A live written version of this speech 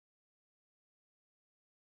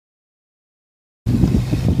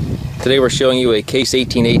Today we're showing you a Case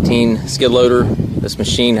 1818 skid loader. This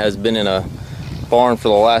machine has been in a barn for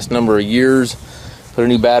the last number of years. Put a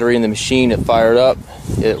new battery in the machine, it fired up,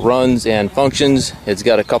 it runs and functions. It's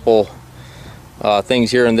got a couple things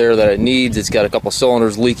here and there that it needs. It's got a couple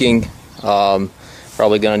cylinders leaking.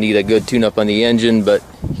 Probably going to need a good tune-up on the engine, but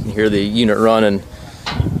you can hear the unit run and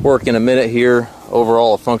work in a minute here.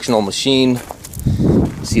 Overall, a functional machine.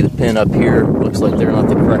 You see the pin up here, looks like they're not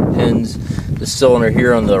the correct pins. The cylinder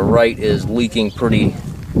here on the right is leaking pretty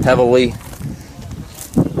heavily.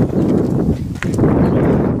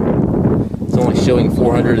 It's only showing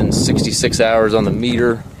 466 hours on the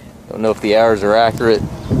meter. Don't know if the hours are accurate.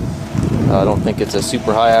 I don't think it's a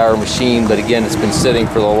super high hour machine, but again, it's been sitting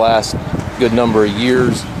for the last good number of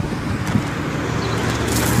years.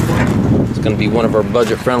 It's going to be one of our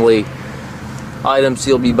budget-friendly items.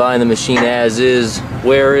 You'll be buying the machine as is,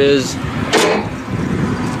 where is.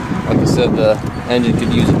 Like I said, the engine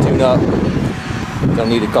could use a tune-up. Gonna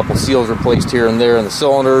need a couple seals replaced here and there in the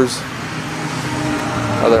cylinders.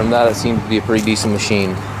 Other than that, it seems to be a pretty decent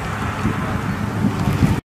machine.